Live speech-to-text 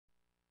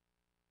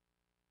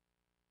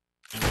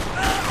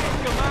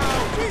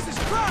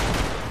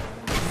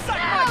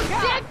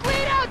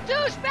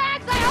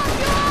Douchebags! I hope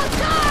you all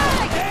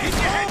die! Keep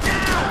your head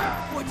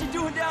down! What you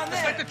doing down there?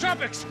 It's like the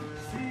tropics!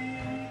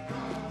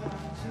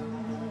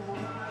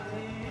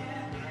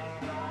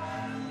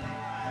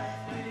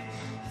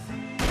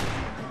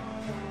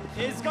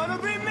 It's gonna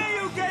be me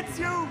who gets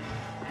you!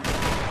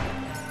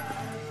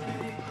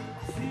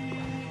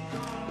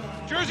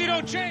 Jersey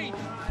don't change!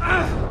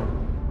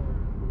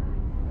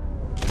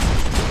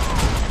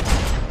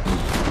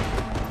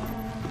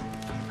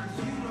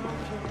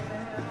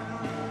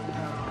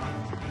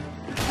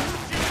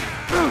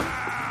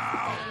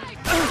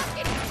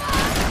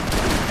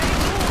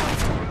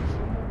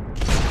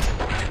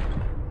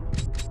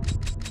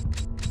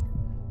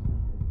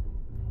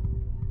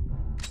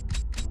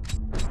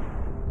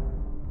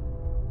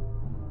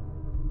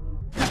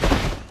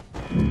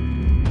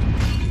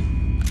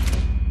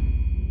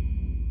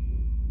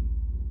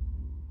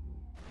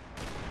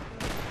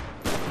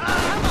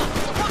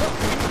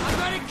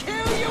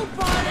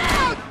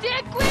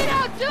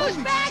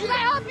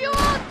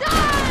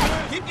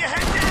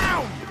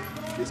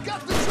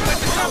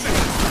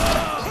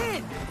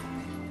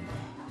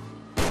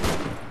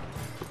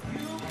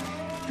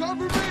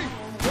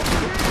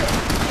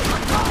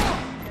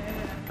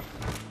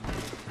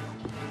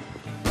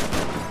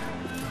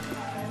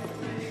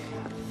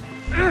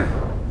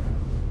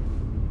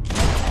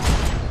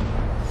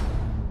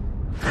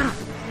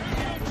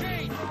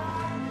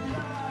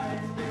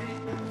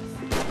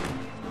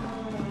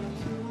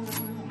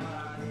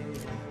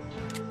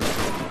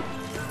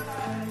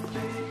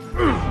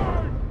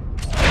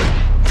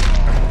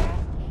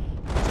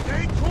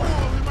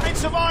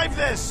 Survive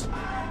this!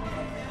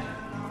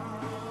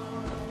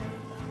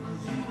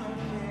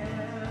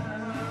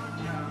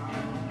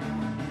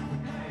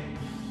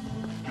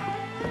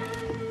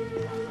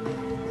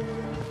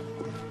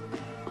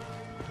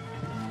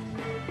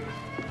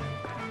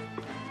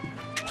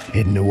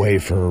 Hidden away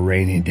for a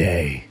rainy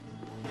day.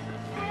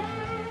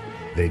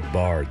 They'd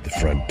barred the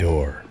front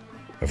door.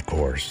 Of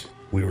course,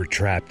 we were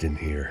trapped in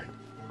here.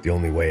 The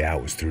only way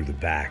out was through the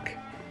back,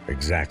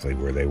 exactly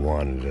where they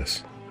wanted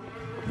us.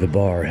 The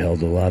bar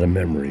held a lot of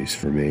memories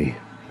for me.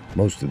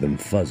 Most of them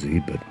fuzzy,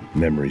 but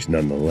memories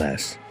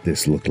nonetheless.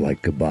 This looked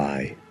like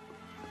goodbye.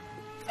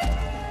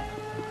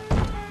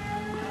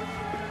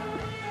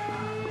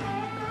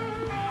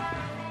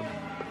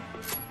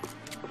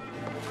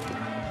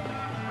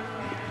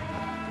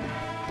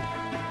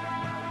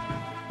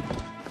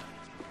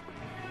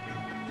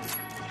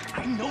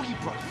 I know he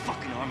brought a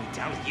fucking army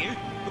down here,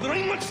 but there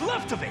ain't much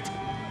left of it.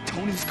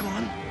 Tony's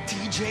gone,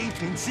 TJ,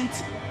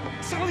 Vincent.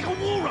 Sounds like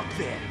a war up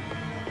there.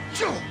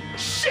 Yo,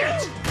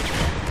 shit!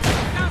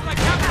 Sounds like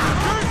Captain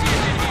Jersey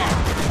is in here!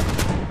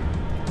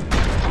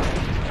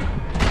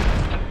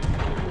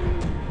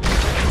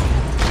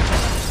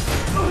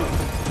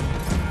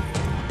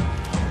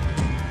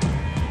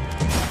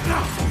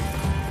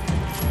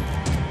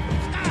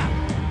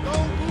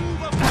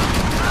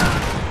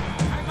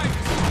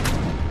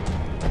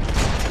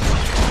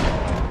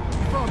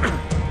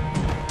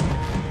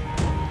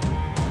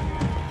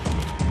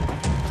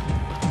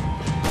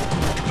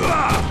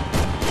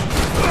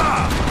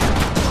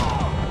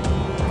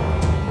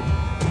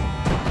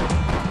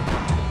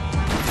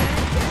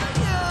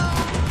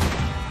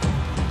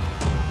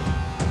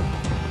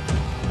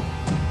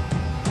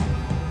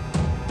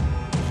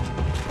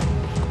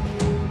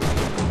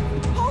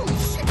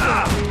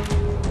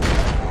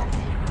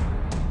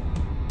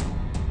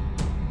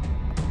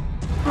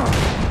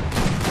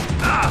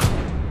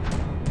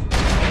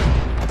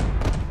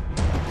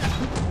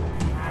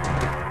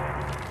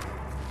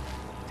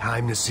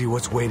 Time to see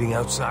what's waiting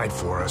outside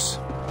for us.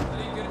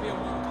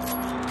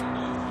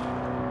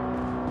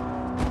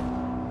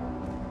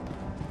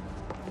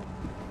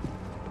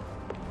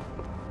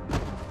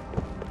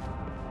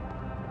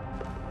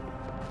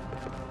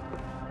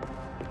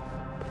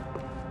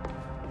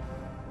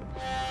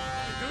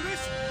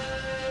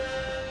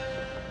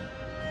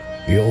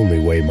 The only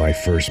way my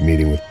first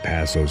meeting with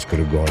Passos could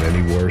have gone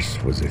any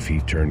worse was if he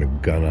turned a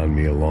gun on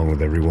me along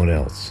with everyone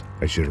else.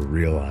 I should have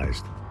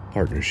realized.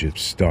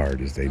 Partnerships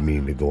start as they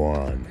mean to go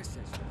on.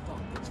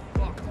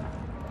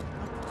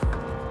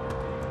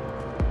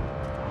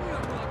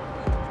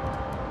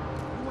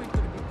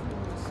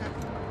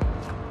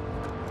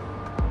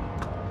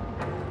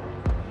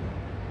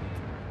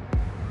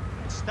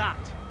 It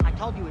stopped. I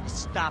told you it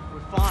stopped.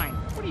 We're fine.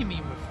 What do you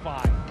mean we're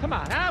fine? Come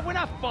on, huh? We're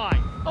not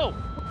fine. Oh!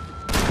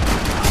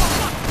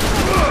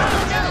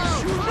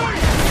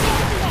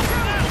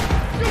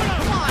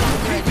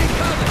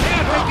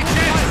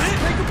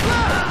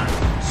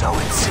 So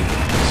it seems.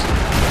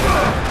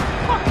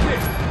 Fuck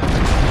this!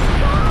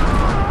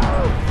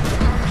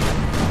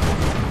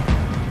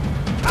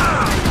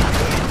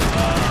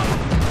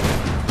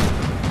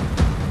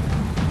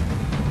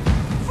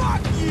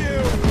 Fuck you!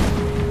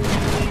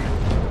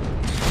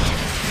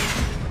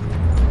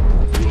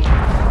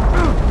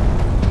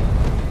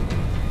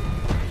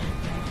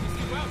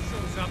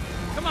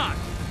 Come on!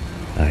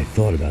 I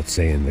thought about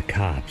saying the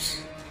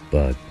cops,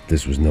 but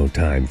this was no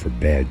time for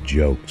bad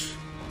jokes.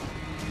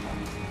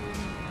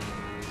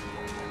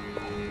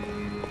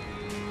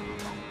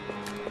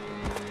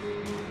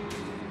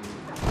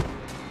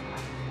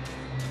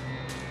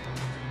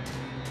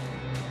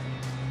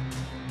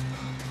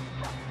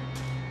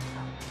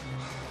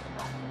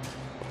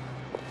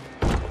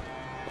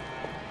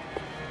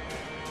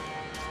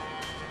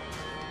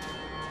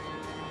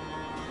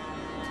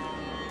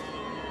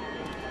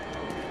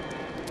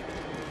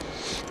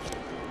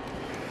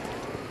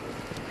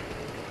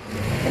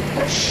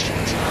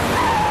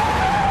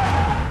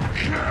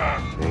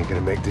 They ain't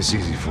gonna make this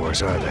easy for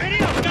us, are they?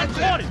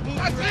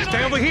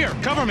 Stay over here.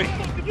 Cover me.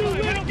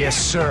 Yes,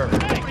 sir.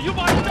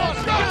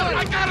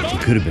 I got him. He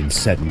could have been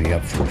setting me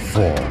up for a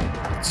fall,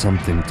 but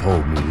something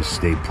told me to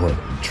stay put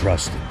and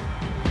trust him.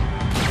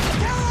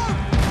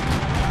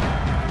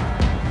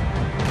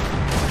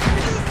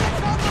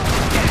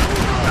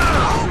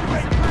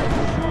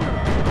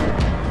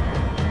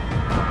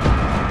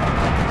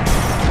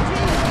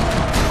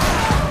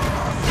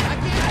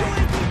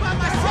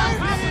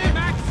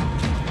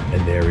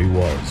 And there he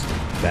was,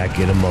 back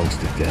in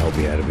amongst it to help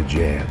me out of a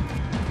jam.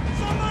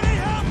 Somebody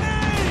help me!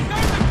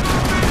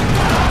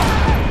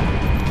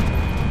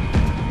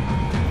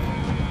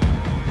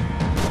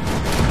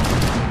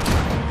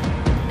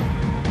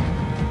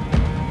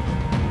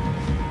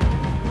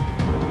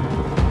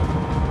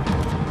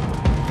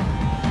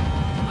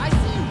 I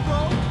see you, bro.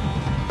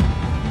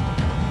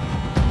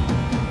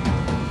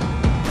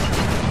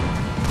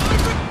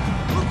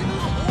 Look a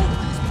little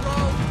hopeless, bro.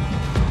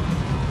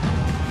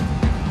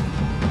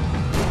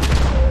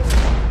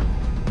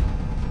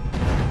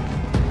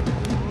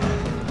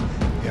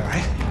 You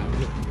alright?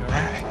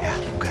 Yeah,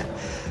 I'm good.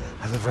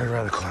 I live right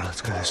around the corner.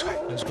 Let's go this way.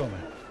 Let's go,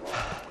 man.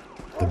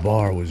 The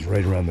bar was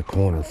right around the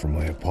corner from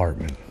my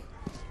apartment.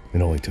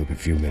 It only took a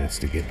few minutes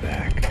to get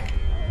back.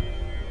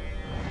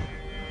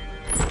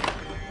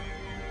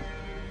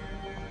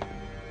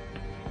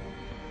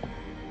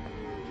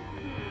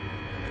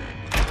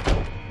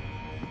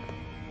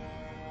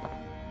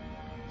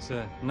 It's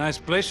a nice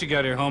place you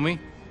got here, homie.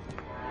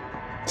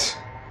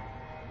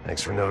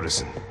 Thanks for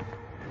noticing.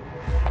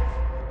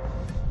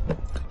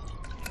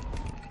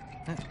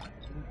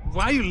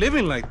 Why are you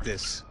living like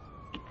this?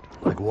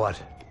 Like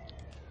what?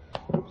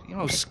 You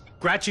know,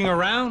 scratching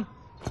around?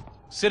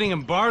 Sitting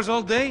in bars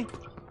all day?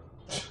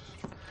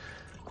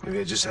 Maybe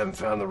I just haven't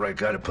found the right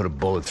guy to put a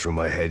bullet through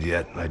my head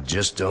yet. I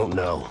just don't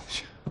know.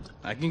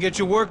 I can get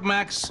you work,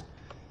 Max.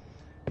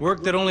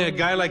 Work that only a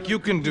guy like you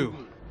can do.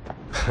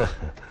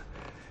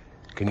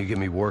 Can you give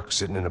me work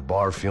sitting in a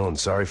bar feeling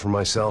sorry for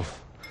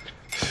myself?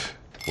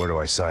 Where do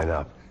I sign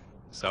up?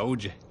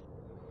 Saúde.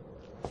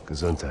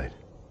 Gesundheit.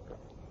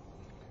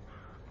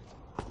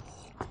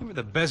 You were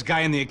the best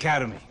guy in the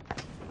academy.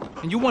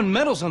 And you won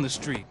medals on the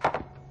street.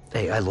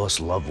 Hey, I lost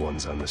loved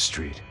ones on the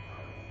street.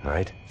 All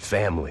right?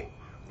 Family.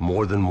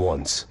 More than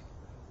once.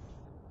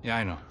 Yeah,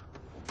 I know.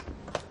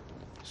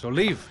 So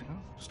leave. You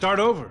know, start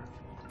over.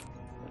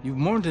 You've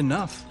mourned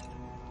enough.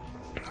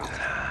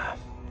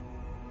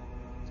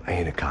 I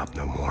ain't a cop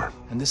no more.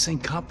 And this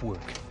ain't cop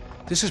work.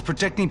 This is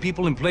protecting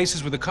people in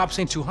places where the cops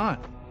ain't too hot.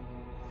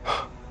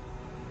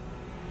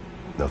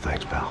 No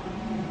thanks, pal.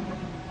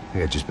 I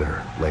think I just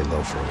better lay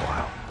low for a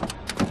while.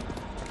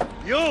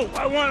 You,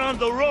 I want on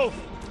the roof.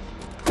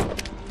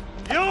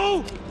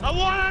 You, I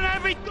want on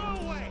every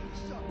doorway.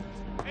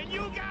 And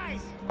you guys,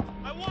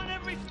 I want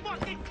every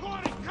fucking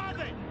corner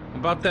covered.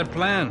 About that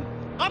plan.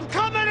 I'm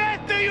coming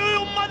after you,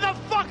 you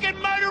motherfucking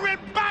murdering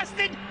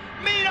bastard!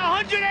 Me and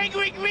 100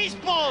 angry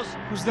greaseballs!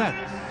 Who's that?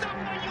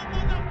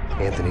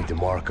 Anthony Anthony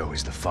DeMarco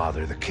is the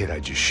father of the kid I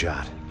just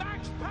shot.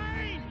 Max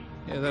Payne!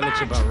 Yeah, that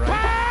looks about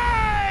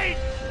right. Payne!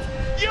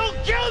 You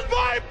killed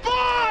my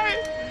boy!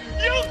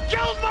 You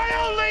killed my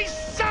only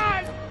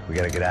son! We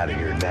gotta get out of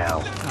here now.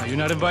 Now, you're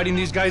not inviting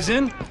these guys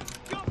in?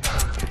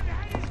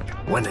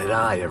 When had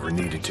I ever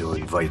needed to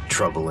invite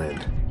trouble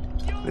in?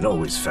 It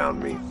always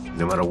found me,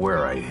 no matter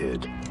where I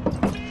hid.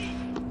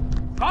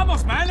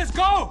 Vamos, man, let's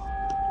go!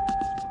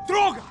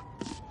 Droga!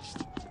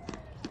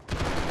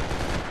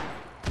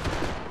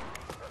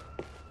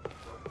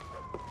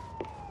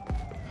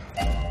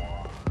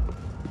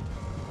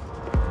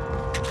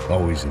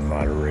 Always in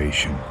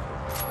moderation.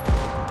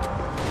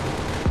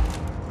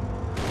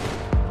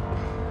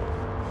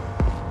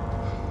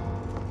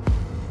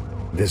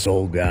 This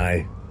old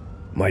guy,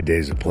 my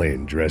days of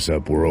playing dress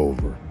up were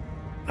over.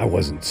 I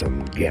wasn't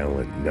some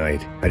gallant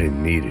knight. I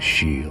didn't need a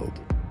shield.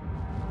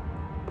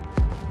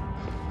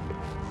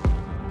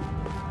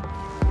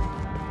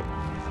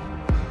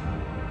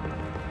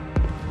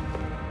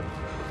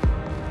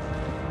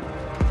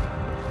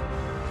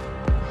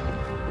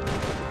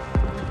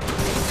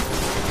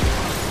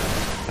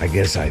 I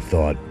guess I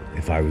thought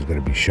if I was going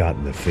to be shot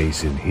in the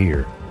face in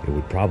here, it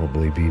would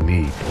probably be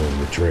me pulling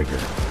the trigger.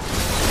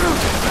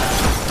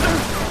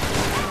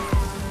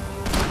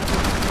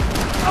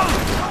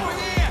 Over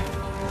here!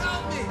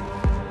 Help me!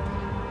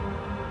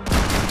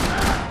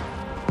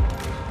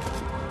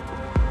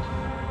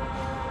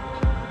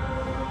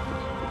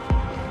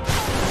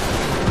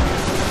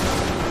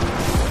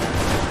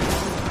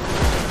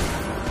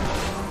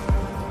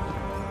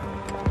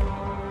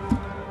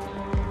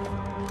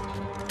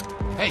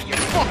 Hey, you're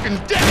fucking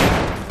dead!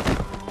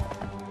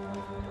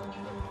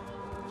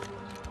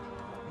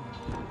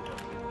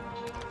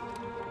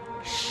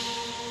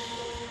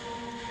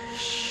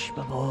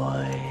 My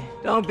boy,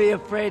 don't be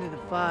afraid of the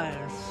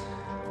fires.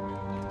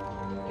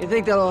 You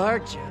think they'll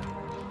hurt you?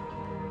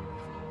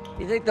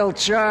 You think they'll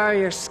char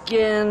your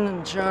skin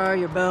and char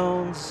your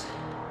bones?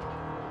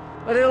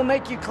 But it'll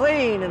make you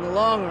clean in the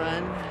long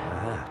run.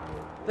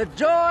 The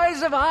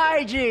joys of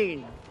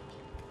hygiene.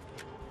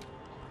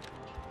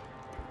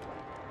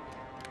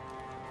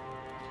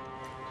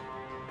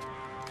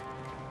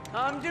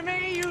 Come to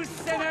me, you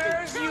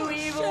sinners, you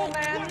evil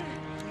men.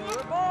 You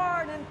were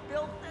born in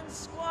filth and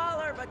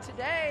squalor, but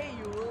today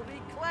you will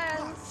be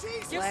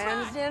cleansed.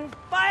 Cleansed in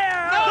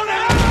fire!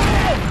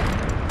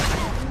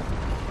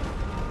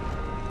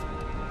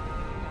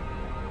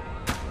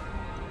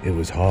 It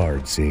was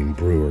hard seeing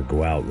Brewer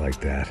go out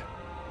like that,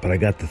 but I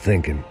got to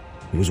thinking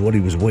it was what he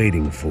was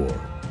waiting for,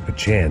 a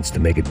chance to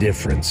make a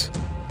difference.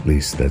 At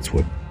least that's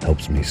what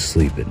helps me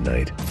sleep at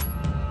night.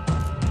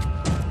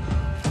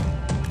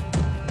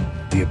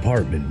 The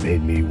apartment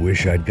made me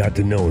wish I'd got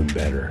to know him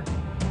better.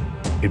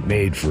 It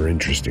made for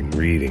interesting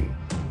reading.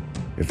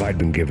 If I'd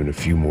been given a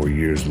few more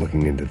years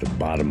looking into the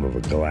bottom of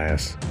a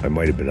glass, I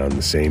might have been on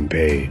the same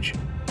page.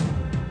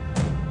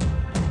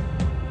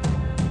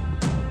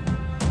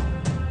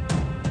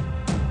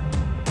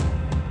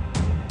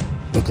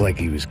 Looked like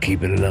he was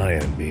keeping an eye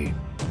on me.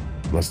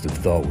 Must have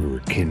thought we were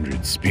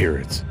kindred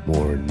spirits.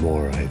 More and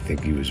more, I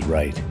think he was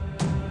right.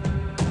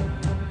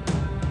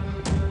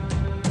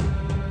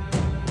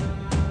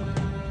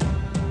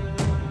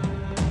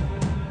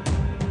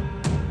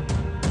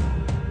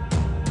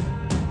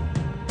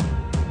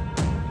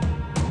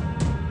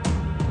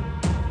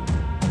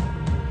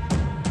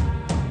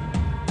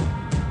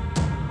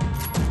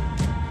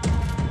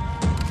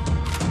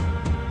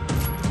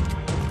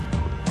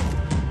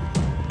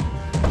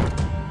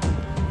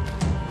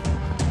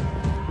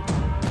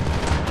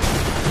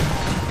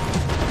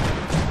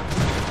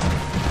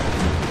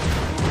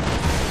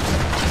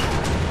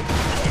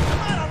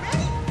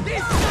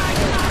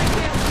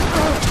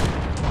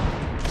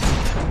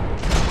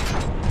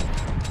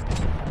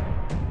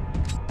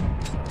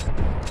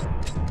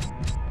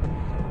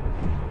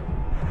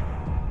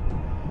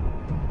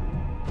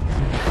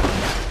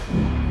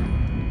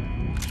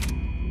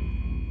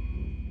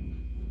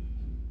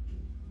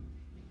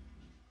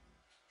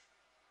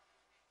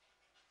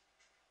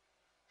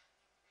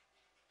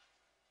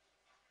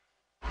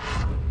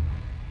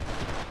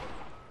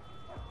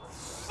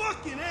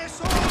 Fucking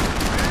asshole!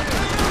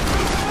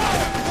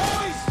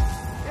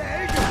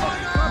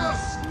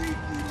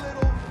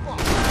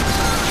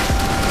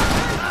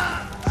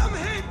 I'm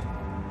hit!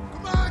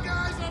 Come on,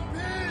 guys, I'm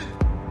pinned!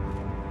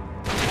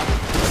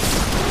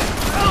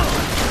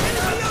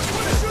 Anybody else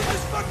want to shoot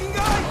this fucking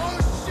guy? Oh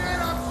shit,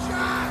 I'm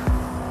shot!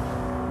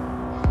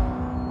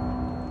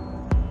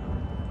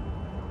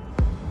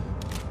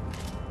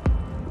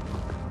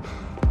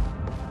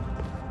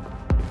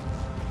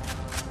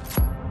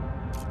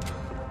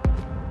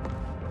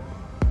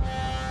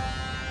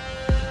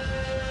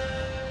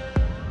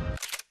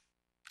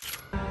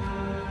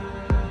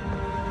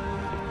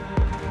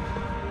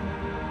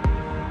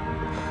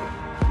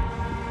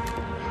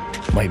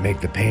 Might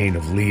make the pain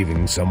of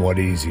leaving somewhat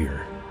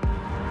easier.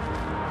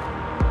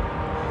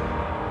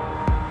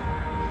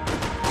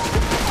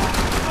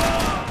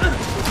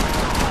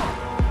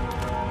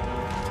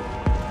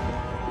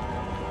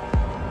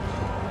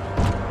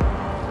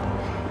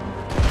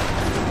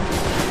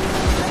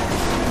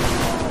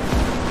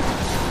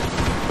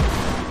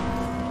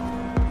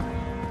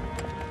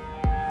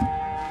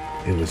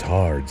 It was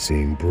hard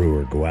seeing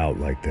Brewer go out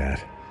like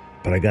that,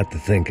 but I got to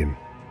thinking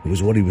it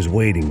was what he was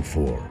waiting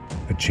for,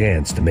 a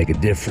chance to make a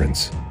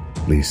difference.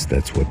 At least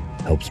that's what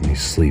helps me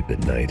sleep at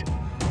night.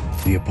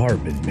 The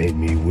apartment made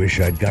me wish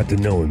I'd got to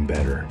know him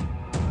better.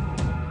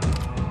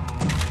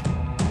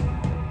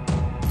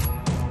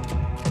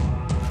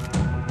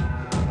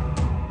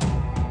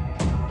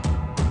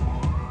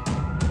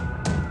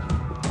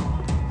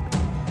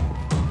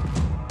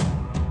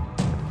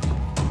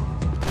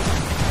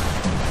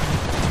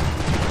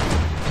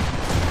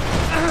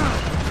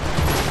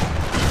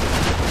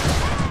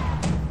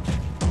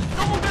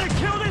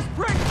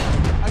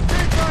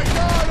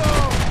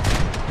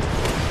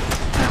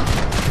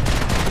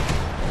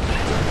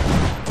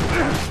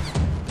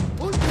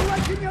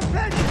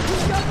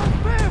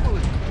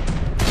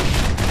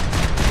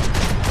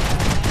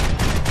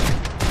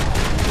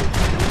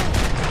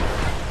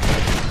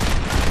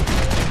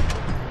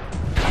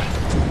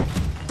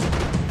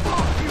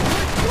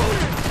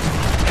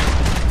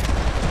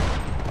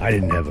 I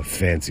didn't have a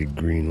fancy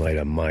green light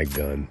on my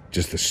gun,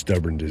 just a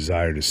stubborn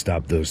desire to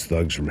stop those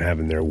thugs from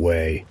having their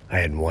way. I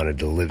hadn't wanted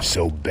to live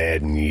so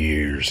bad in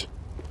years.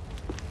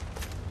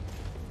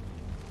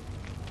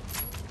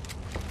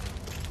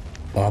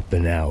 Up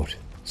and out.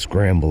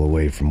 Scramble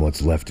away from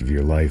what's left of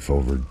your life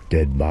over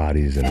dead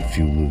bodies and a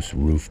few loose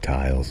roof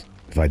tiles.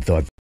 If I'd thought